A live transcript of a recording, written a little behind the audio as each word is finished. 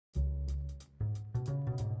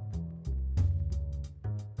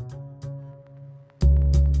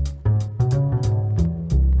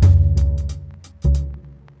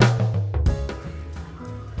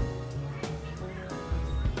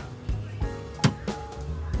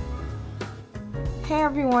Hey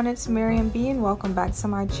everyone, it's Miriam B and welcome back to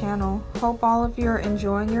my channel. Hope all of you are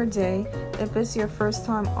enjoying your day. If it's your first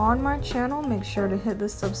time on my channel, make sure to hit the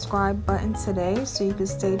subscribe button today so you can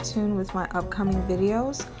stay tuned with my upcoming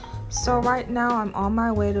videos. So right now I'm on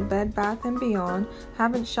my way to Bed Bath & Beyond.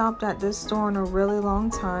 Haven't shopped at this store in a really long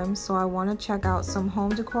time, so I want to check out some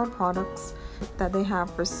home decor products that they have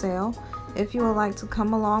for sale. If you would like to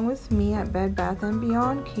come along with me at Bed Bath &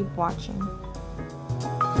 Beyond, keep watching.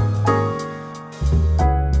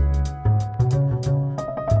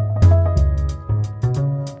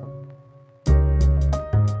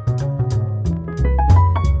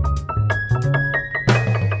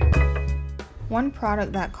 One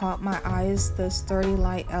product that caught my eye is this 30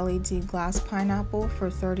 light LED glass pineapple for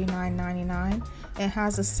 $39.99. It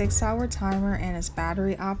has a 6-hour timer and is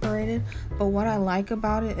battery operated, but what I like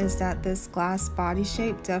about it is that this glass body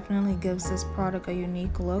shape definitely gives this product a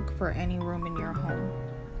unique look for any room in your home.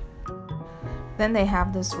 Then they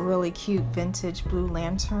have this really cute vintage blue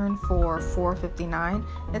lantern for $4.59.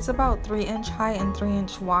 It's about 3-inch high and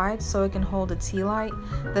 3-inch wide, so it can hold a tea light.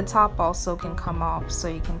 The top also can come off so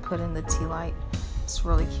you can put in the tea light. It's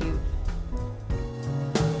really cute.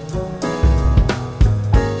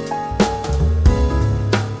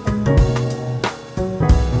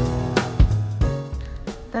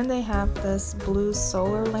 Then they have this blue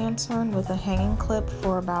solar lantern with a hanging clip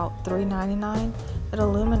for about $3.99. It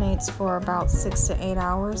illuminates for about 6 to 8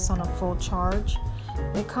 hours on a full charge.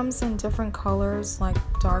 It comes in different colors like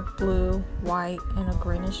dark blue, white, and a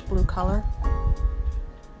greenish blue color.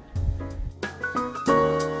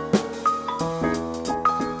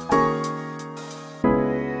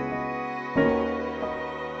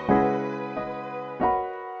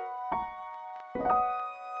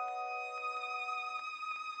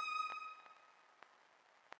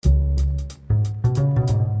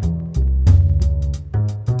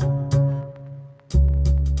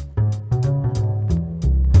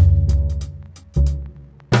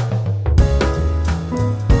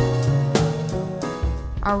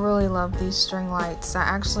 I really love these string lights. I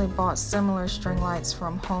actually bought similar string lights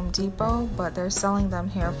from Home Depot, but they're selling them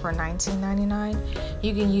here for $19.99.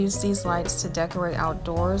 You can use these lights to decorate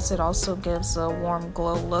outdoors. It also gives a warm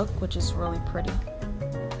glow look, which is really pretty.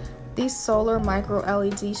 These solar micro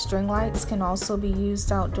LED string lights can also be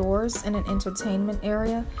used outdoors in an entertainment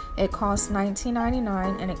area. It costs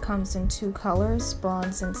 $19.99 and it comes in 2 colors,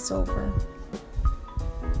 bronze and silver.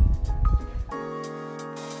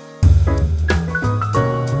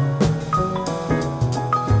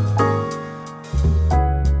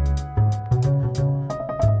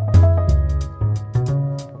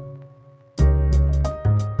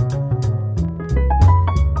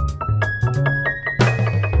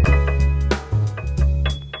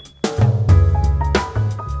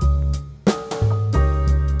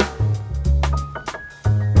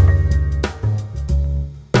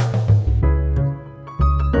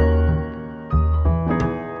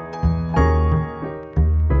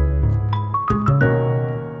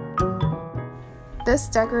 This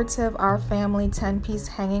decorative Our Family 10-piece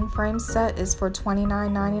hanging frame set is for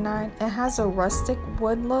 $29.99. It has a rustic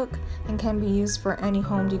wood look and can be used for any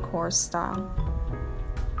home decor style.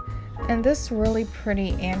 And this really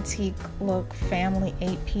pretty antique look family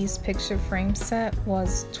 8-piece picture frame set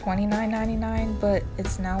was $29.99, but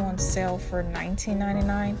it's now on sale for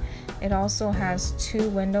 $19.99. It also has 2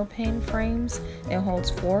 window pane frames. It holds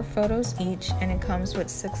 4 photos each, and it comes with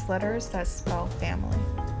 6 letters that spell family.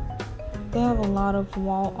 They have a lot of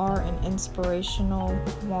wall art and inspirational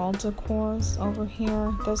wall decors over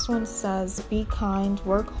here. This one says, "Be kind,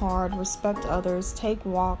 work hard, respect others, take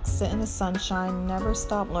walks, sit in the sunshine, never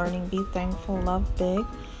stop learning, be thankful, love big."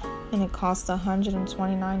 And it costs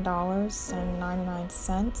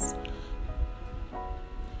 $129.99.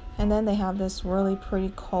 And then they have this really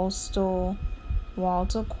pretty coastal wall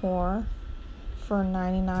decor for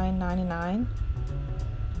 $99.99.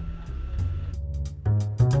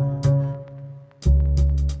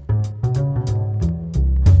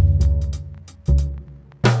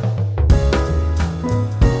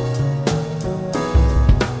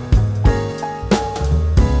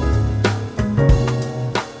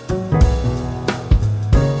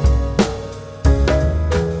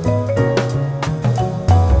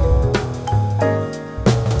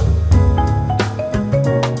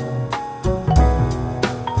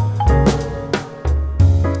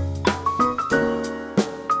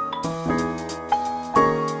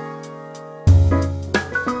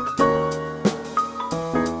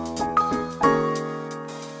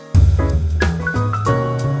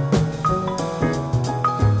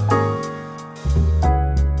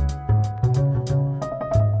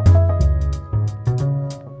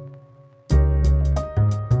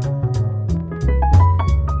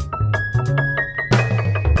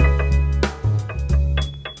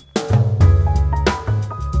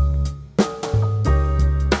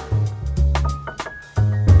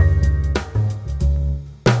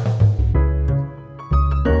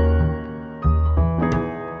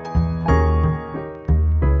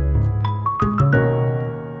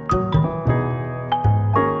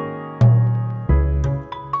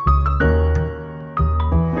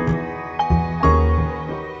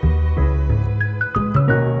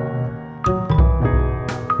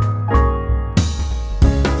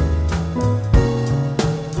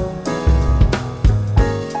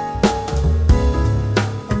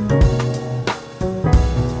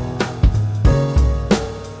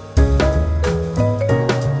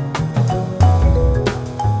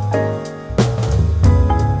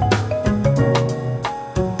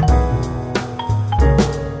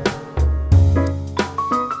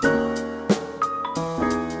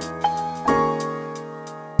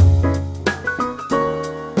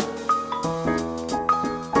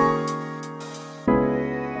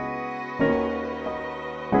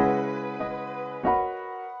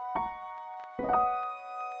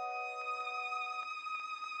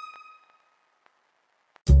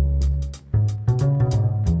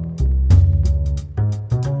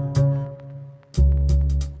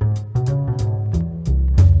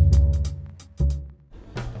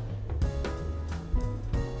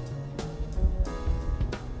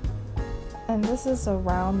 And this is a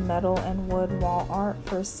round metal and wood wall art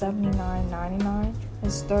for $79.99.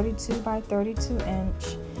 It's 32 by 32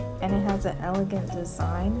 inch, and it has an elegant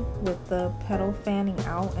design with the petal fanning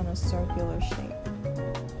out in a circular shape.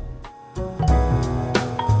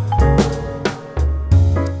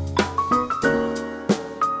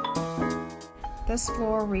 This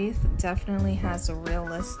floral wreath definitely has a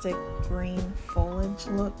realistic green foliage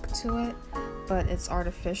look to it, but it's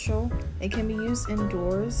artificial. It can be used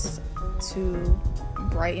indoors to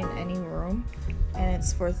brighten any room, and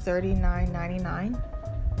it's for $39.99.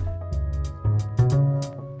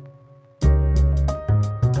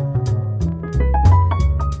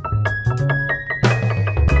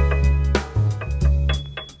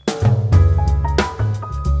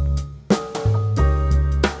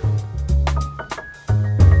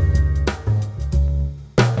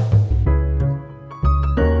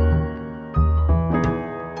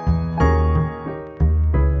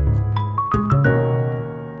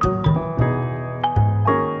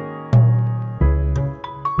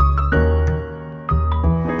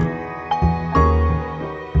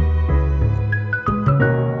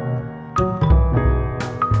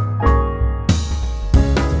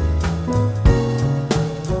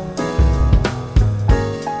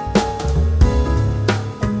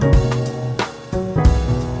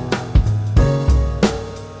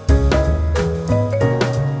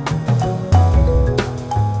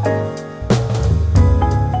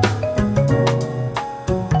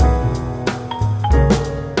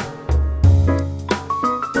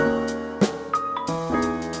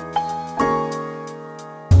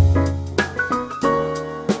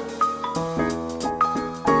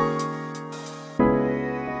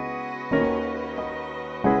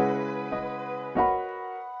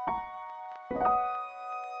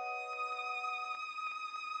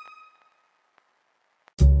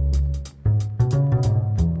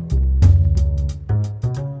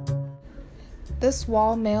 This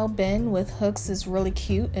wall mail bin with hooks is really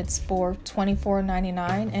cute. It's for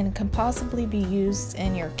 $24.99 and can possibly be used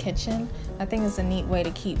in your kitchen. I think it's a neat way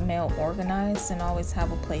to keep mail organized and always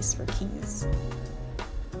have a place for keys.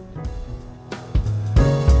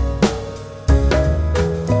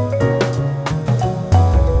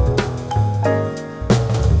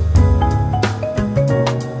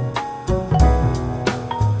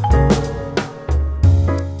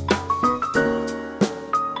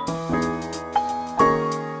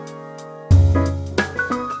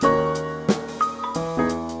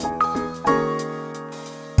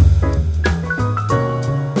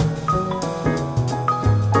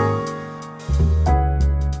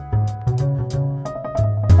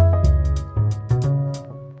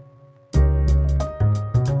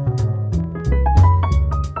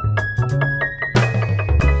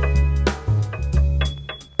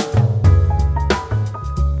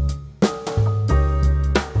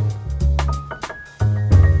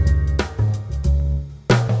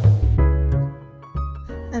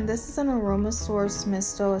 And this is an Aromasource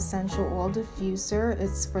Misto Essential Oil Diffuser.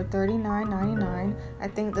 It's for $39.99. I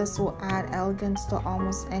think this will add elegance to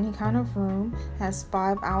almost any kind of room. Has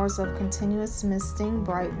 5 hours of continuous misting,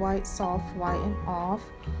 bright white, soft white, and off,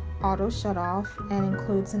 auto shut off, and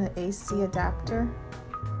includes an AC adapter.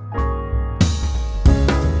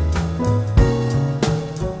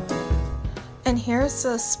 And here's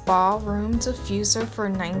a spa room diffuser for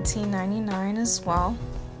 $19.99 as well.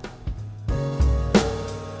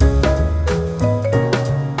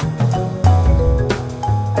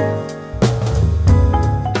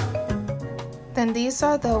 Then these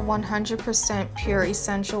are the 100% pure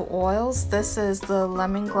essential oils. This is the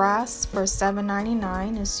lemongrass for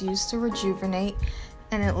 $7.99. It's used to rejuvenate,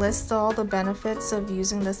 and it lists all the benefits of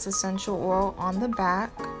using this essential oil on the back.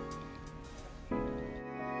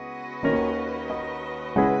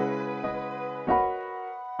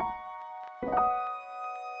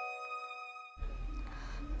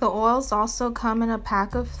 The oils also come in a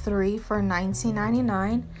pack of 3 for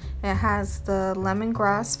 $19.99. It has the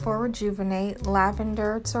lemongrass for rejuvenate,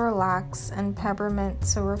 lavender to relax, and peppermint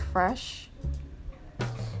to refresh.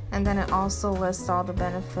 And then it also lists all the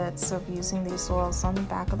benefits of using these oils on the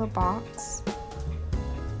back of the box.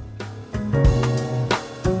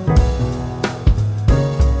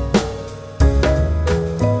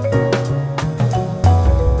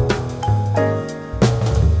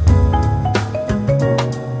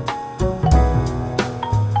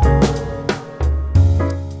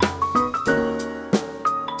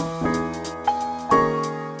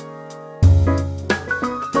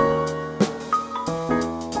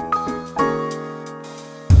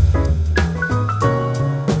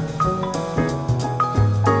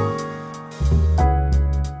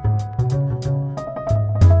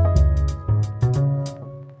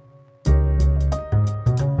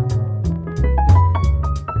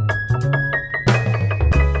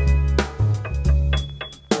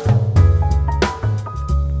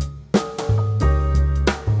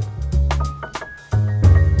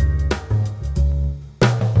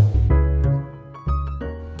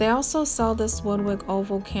 They also sell this Woodwick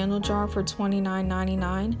oval candle jar for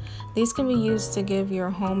 $29.99. These can be used to give your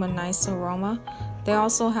home a nice aroma. They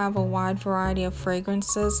also have a wide variety of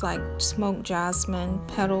fragrances like smoked jasmine,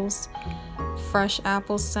 petals, fresh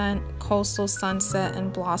apple scent, coastal sunset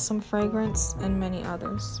and blossom fragrance, and many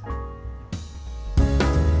others.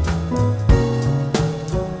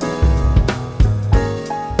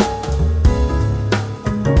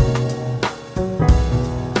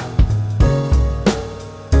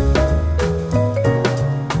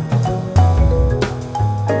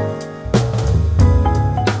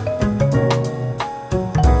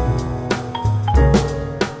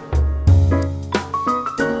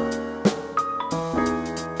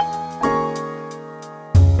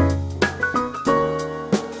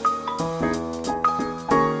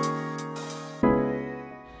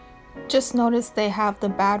 Just noticed they have the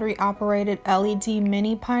battery operated LED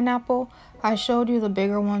mini pineapple. I showed you the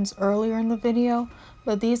bigger ones earlier in the video,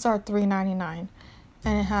 but these are $3.99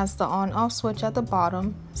 and it has the on off switch at the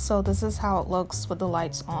bottom, so this is how it looks with the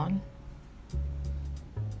lights on.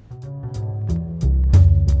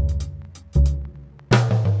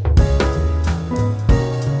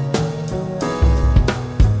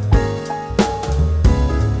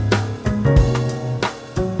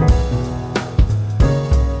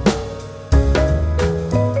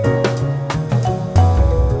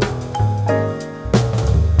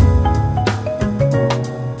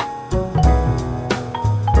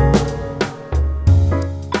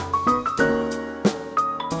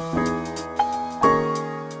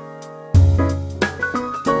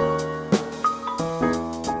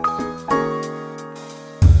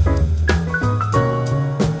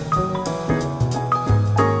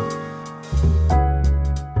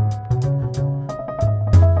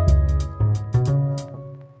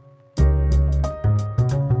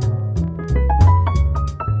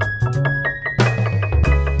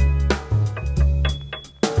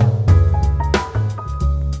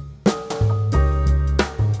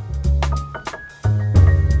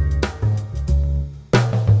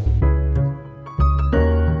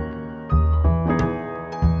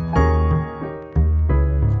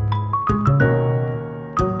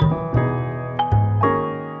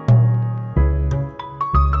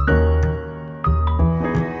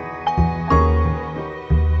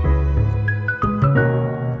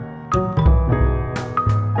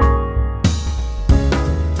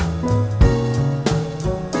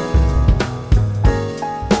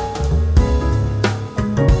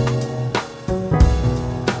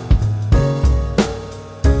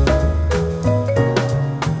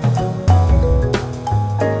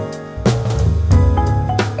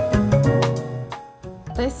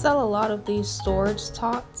 They sell a lot of these storage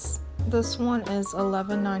tots. This one is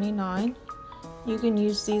 $11.99. You can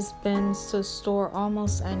use these bins to store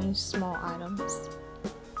almost any small items.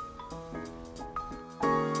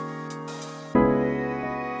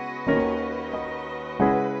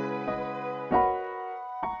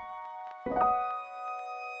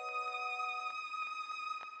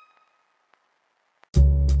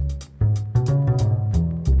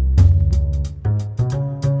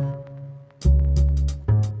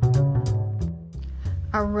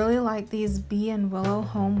 I really like these Bee and Willow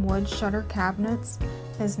home wood shutter cabinets.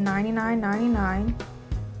 It's $99.99.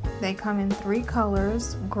 They come in 3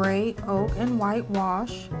 colors, gray, oak, and white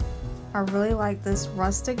wash. I really like this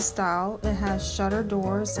rustic style. It has shutter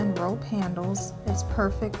doors and rope handles. It's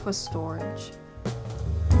perfect for storage.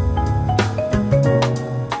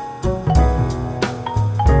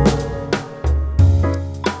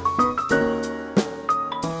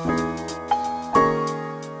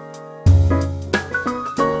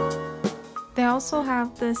 They also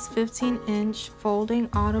have this 15-inch folding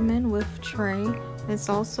ottoman with tray. It's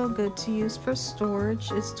also good to use for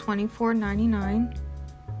storage. It's $24.99.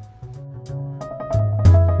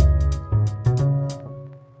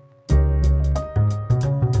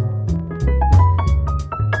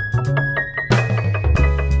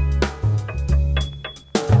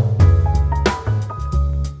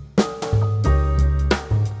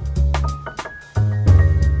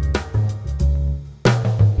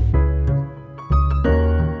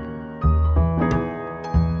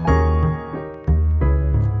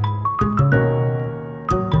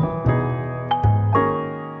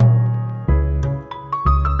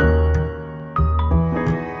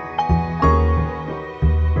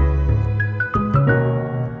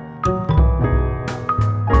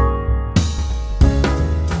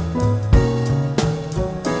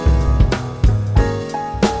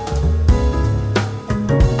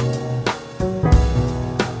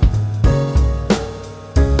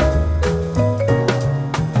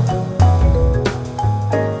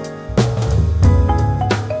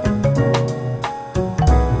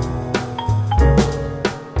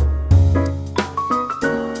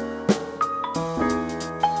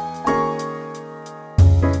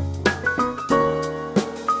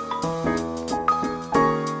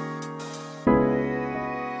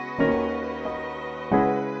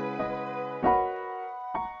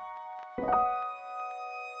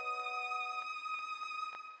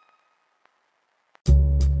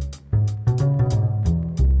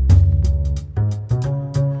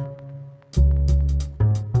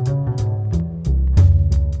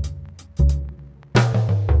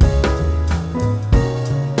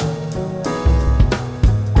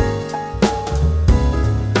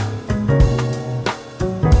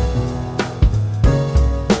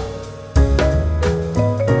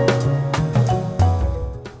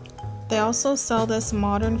 They also sell this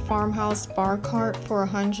modern farmhouse bar cart for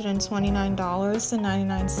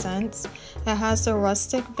 $129.99. It has a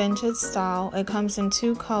rustic vintage style. It comes in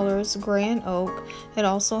 2 colors, gray and oak. It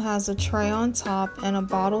also has a tray on top and a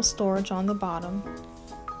bottle storage on the bottom.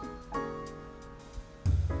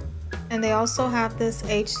 And they also have this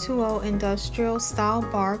H2O industrial style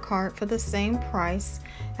bar cart for the same price.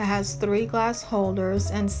 It has 3 glass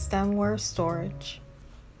holders and stemware storage.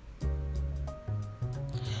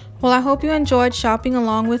 Well, I hope you enjoyed shopping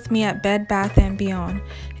along with me at Bed Bath & Beyond.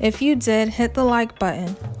 If you did, hit the like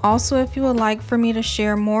button. Also, if you would like for me to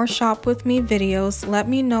share more Shop With Me videos, let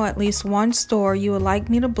me know at least one store you would like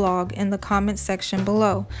me to blog in the comment section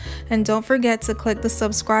below. And don't forget to click the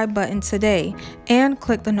subscribe button today and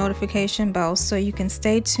click the notification bell so you can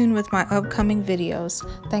stay tuned with my upcoming videos.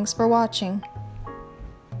 Thanks for watching.